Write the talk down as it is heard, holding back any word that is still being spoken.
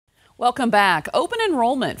Welcome back. Open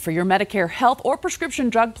enrollment for your Medicare health or prescription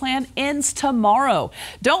drug plan ends tomorrow.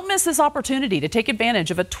 Don't miss this opportunity to take advantage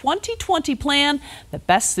of a 2020 plan that's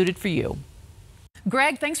best suited for you.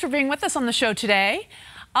 Greg, thanks for being with us on the show today.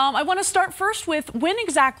 I want to start first with when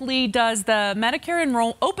exactly does the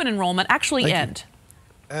Medicare open enrollment actually end?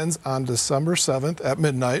 Ends on December 7th at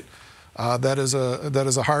midnight. That is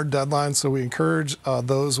a hard deadline, so we encourage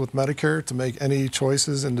those with Medicare to make any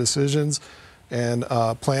choices and decisions and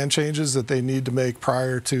plan changes that they need to make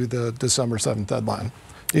prior to the December 7th deadline.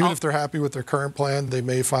 Even if they're happy with their current plan, they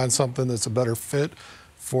may find something that's a better fit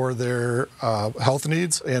for their health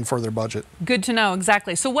needs and for their budget. Good to know,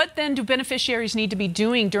 exactly. So what then do beneficiaries need to be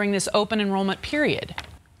doing during this open enrollment period?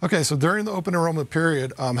 Okay, so during the open enrollment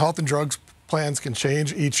period, health and drugs plans can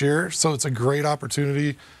change each year, so it's a great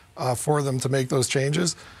opportunity for them to make those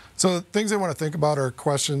changes. So things they want to think about are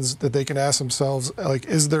questions that they can ask themselves, like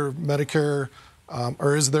is their Medicare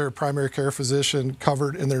or is their primary care physician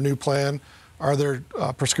covered in their new plan? Are there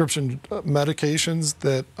prescription medications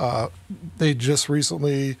that they just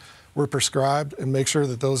recently were prescribed, and make sure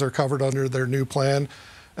that those are covered under their new plan?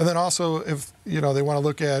 And then also, if they want to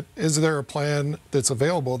look at, is there a plan that's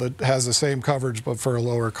available that has the same coverage but for a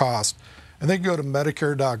lower cost? And they can go to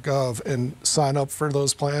Medicare.gov and sign up for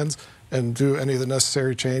those plans and do any of the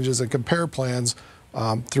necessary changes and compare plans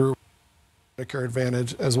through Medicare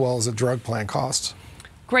Advantage as well as the drug plan costs.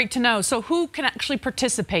 Great to know. So who can actually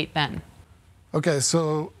participate then? Okay,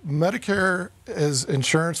 so Medicare is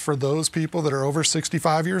insurance for those people that are over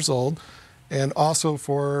 65 years old, and also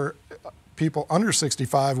for people under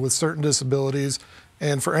 65 with certain disabilities,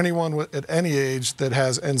 and for anyone at any age that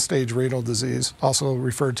has end-stage renal disease, also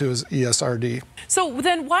referred to as ESRD. So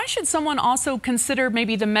then why should someone also consider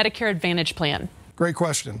maybe the Medicare Advantage plan? Great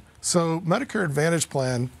question. So Medicare Advantage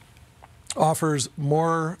plan offers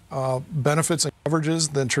more benefits and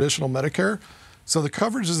coverages than traditional Medicare. So the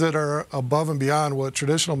coverages that are above and beyond what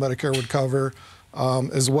traditional Medicare would cover,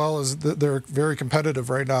 as well as they're very competitive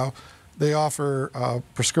right now. They offer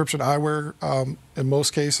prescription eyewear in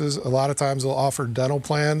most cases. A lot of times they'll offer dental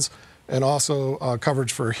plans and also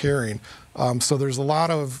coverage for hearing. So there's a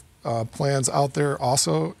lot of plans out there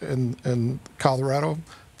also in Colorado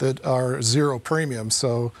that are zero premium.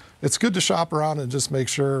 So it's good to shop around and just make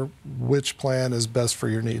sure which plan is best for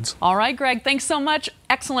your needs. All right, Greg, thanks so much.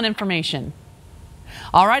 Excellent information.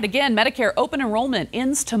 All right, again, Medicare open enrollment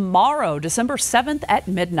ends tomorrow, December 7th at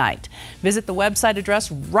midnight. Visit the website address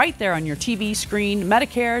right there on your TV screen,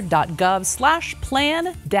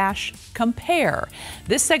 medicare.gov/plan-compare.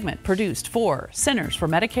 This segment produced for Centers for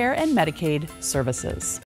Medicare and Medicaid Services.